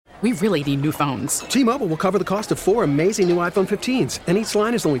We really need new phones. T-Mobile will cover the cost of 4 amazing new iPhone 15s, and each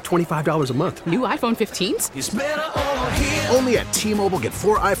line is only $25 a month. New iPhone 15s? It's better over here. Only at T-Mobile, get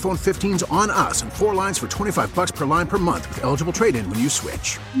 4 iPhone 15s on us and 4 lines for $25 per line per month with eligible trade-in when you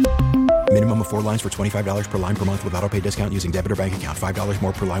switch. Minimum of 4 lines for $25 per line per month with autopay discount using debit or bank account. $5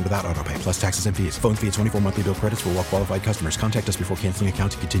 more per line without autopay, plus taxes and fees. Phone fee at 24 monthly bill credits for well-qualified customers. Contact us before canceling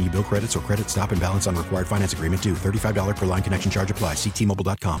account to continue bill credits or credit stop and balance on required finance agreement due. $35 per line connection charge applies. See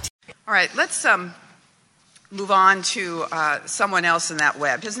T-Mobile.com. All right, let's move on to someone else in that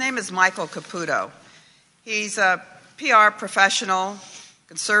web. His name is Michael Caputo. He's a PR professional,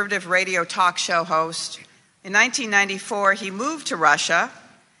 conservative radio talk show host. In 1994, he moved to Russia,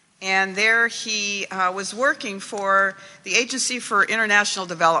 and there he was working for the Agency for International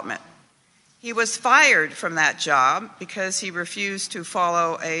Development. He was fired from that job because he refused to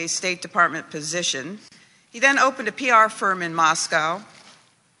follow a State Department position. He then opened a PR firm in Moscow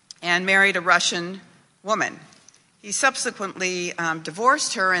and married a Russian woman. He subsequently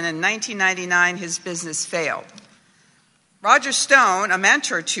divorced her, and in 1999, his business failed. Roger Stone, a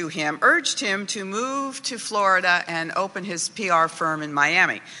mentor to him, urged him to move to Florida and open his PR firm in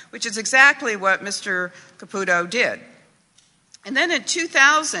Miami, which is exactly what Mr. Caputo did. And then in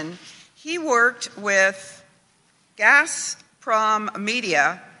 2000, he worked with Gazprom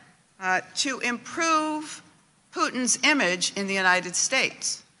Media to improve Putin's image in the United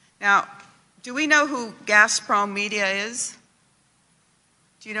States. Now, do we know who Gazprom Media is?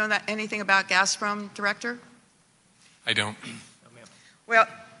 Do you know anything about Gazprom, Director? I don't. Well,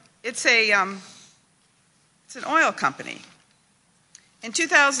 it's an oil company. In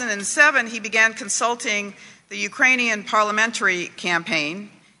 2007, he began consulting the Ukrainian parliamentary campaign.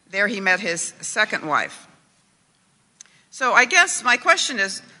 There he met his second wife. So I guess my question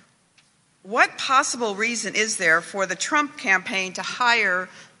is, what possible reason is there for the Trump campaign to hire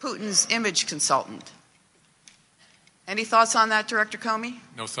Putin's image consultant? Any thoughts on that, Director Comey?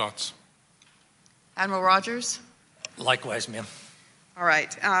 No thoughts. Admiral Rogers? Likewise, ma'am. All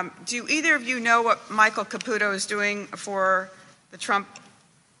right. Do either of you know what Michael Caputo is doing for the Trump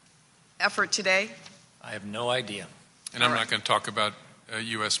effort today? I have no idea. And I'm not going to talk about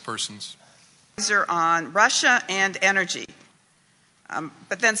U.S. persons. On Russia and energy.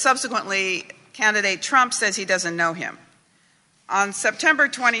 But then subsequently, candidate Trump says he doesn't know him. On September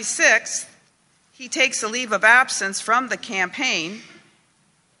 26th, he takes a leave of absence from the campaign,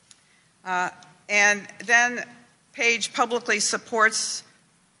 and then Page publicly supports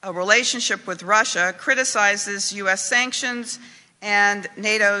a relationship with Russia, criticizes U.S. sanctions and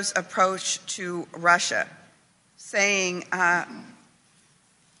NATO's approach to Russia, saying, and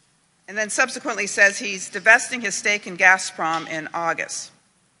then subsequently says he's divesting his stake in Gazprom in August.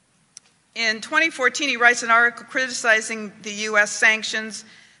 In 2014, he writes an article criticizing the U.S. sanctions,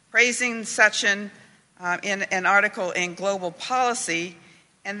 praising Sechin in an article in Global Policy,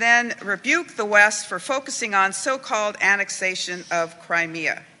 and then rebuked the West for focusing on so-called annexation of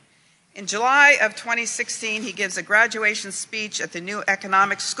Crimea. In July of 2016, he gives a graduation speech at the New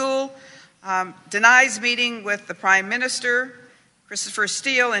Economics School, denies meeting with the Prime Minister. Christopher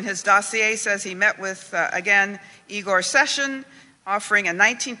Steele, in his dossier, says he met with, again, Igor Sechin, offering a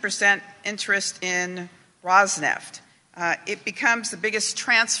 19% interest in Rosneft. It becomes the biggest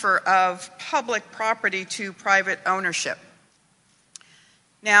transfer of public property to private ownership.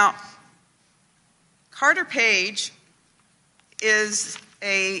 Now, Carter Page is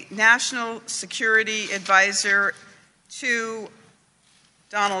a national security advisor to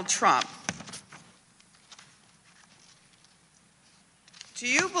Donald Trump. Do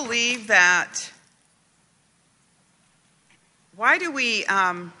you believe that, why do we,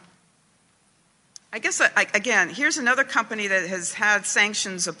 I guess, again, here's another company that has had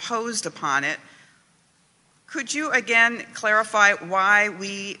sanctions opposed upon it. Could you, again, clarify why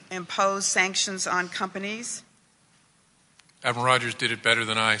we impose sanctions on companies? Admiral Rogers did it better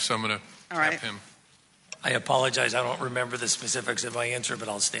than I, so I'm going to tap him. I apologize. I don't remember the specifics of my answer, but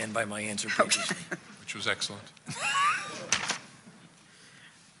I'll stand by my answer previously. Which was excellent.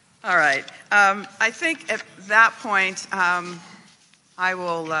 All right. I think at that point, I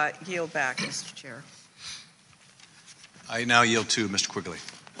will yield back, Mr. Chair. I now yield to Mr. Quigley.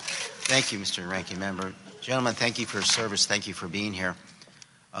 Thank you, Mr. Ranking Member. Gentlemen, thank you for your service. Thank you for being here.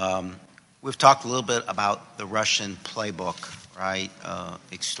 We've talked a little bit about the Russian playbook, right?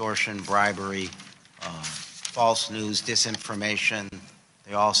 Extortion, bribery, false news, disinformation.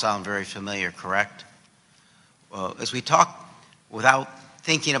 They all sound very familiar, correct? As we talk, without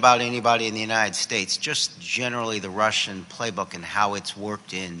thinking about anybody in the United States, just generally the Russian playbook and how it's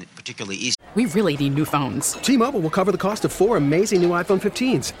worked in particularly East. We really need new phones. T-Mobile will cover the cost of 4 amazing new iPhone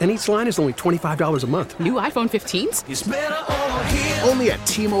 15s, and each line is only $25 a month. New iPhone 15s? It's better over here. Only at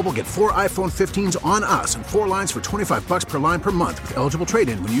T-Mobile, get 4 iPhone 15s on us and 4 lines for $25 per line per month with eligible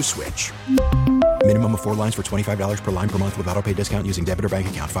trade-in when you switch. Minimum of 4 lines for $25 per line per month with autopay discount using debit or bank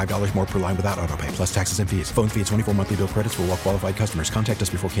account. $5 more per line without autopay, plus taxes and fees. Phone fee at 24 monthly bill credits for well-qualified customers. Contact us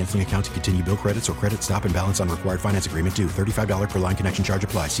before canceling account to continue bill credits or credit stop and balance on required finance agreement due. $35 per line connection charge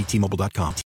applies. See T-Mobile.com.